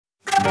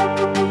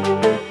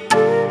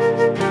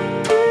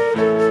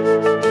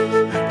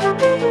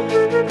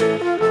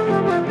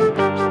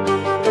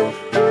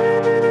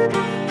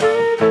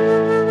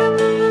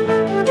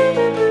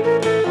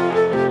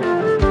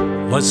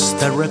Was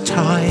there a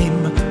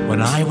time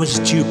when I was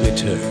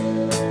Jupiter,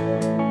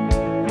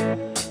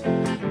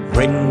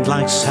 ringed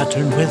like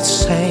Saturn with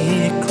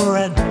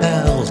sacred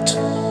belt,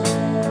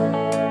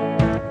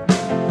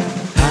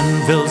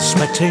 Anvil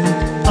sweating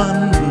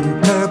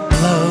under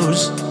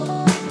blows,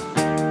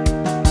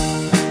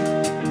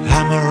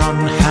 hammer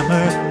on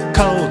hammer,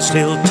 cold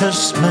steel to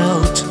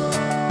smelt,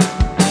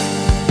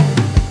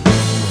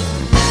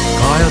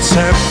 coiled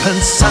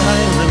serpent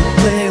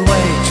silently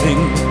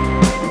waiting,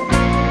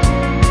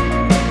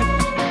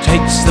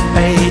 takes the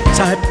bait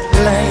I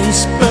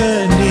place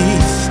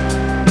beneath.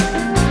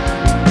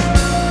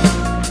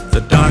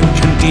 The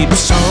darkened deep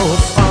so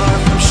far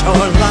from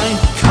shoreline,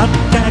 cut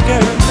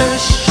dagger to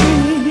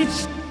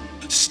sheath.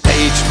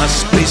 Stage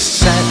must be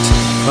set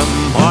for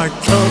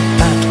mortal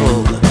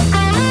battle.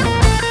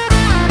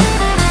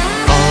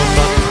 All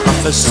the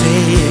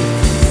prophesy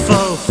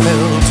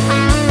fulfilled.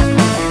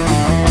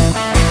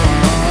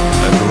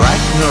 At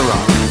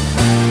Ragnarök,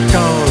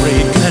 gory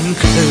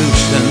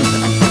conclusion.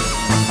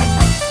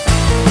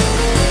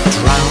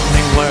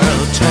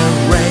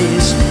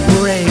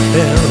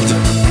 Rebuild.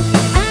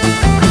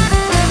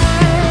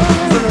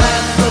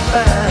 Vlad the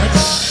bad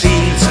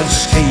seeds and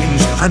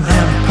schemes, an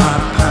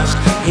empire past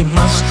he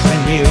must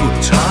renew.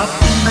 Tough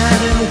man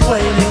in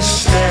waiting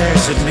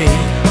stares at me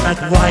at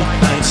White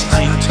Nights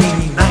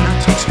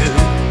 1992.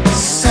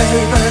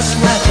 Sabres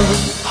rattle,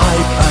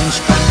 pipelines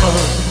tremble,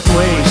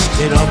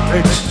 wasted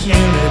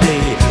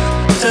opportunity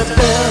to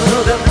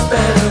build a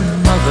better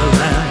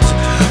motherland,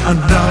 a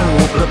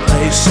nobler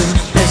place in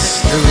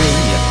history.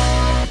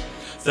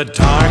 The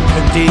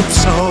darkened deep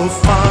so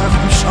far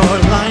from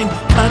shoreline,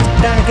 a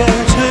dagger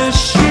to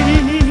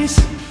sheath.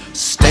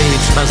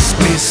 Stage must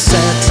be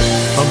set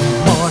for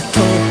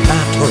mortal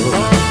battle.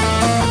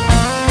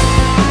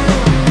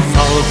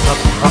 Völva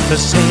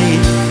prophesy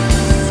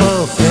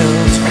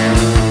fulfilled.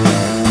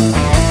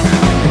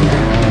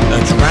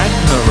 At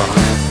Ragnarök,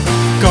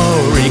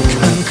 gory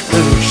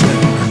conclusion.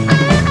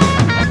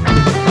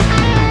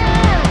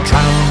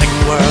 Drowning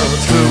world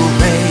through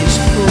rays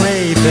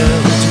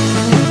rebuild.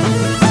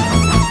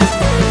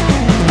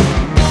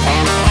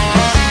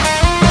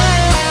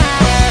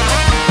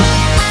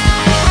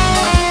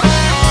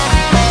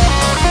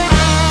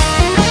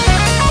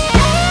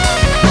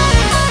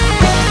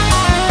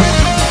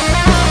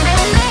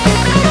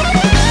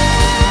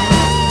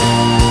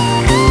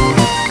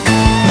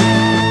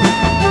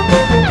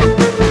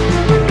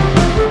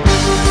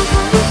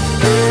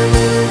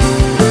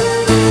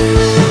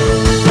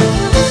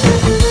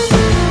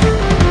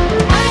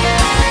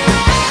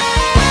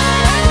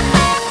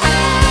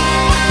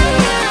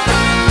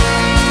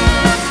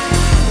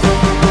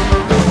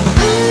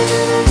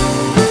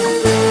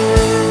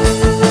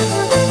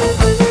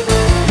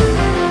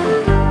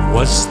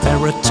 Was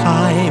there a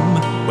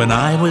time when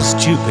I was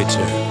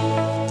Jupiter,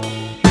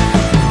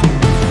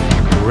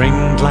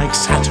 ringed like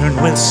Saturn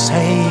with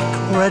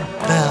sacred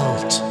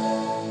belt,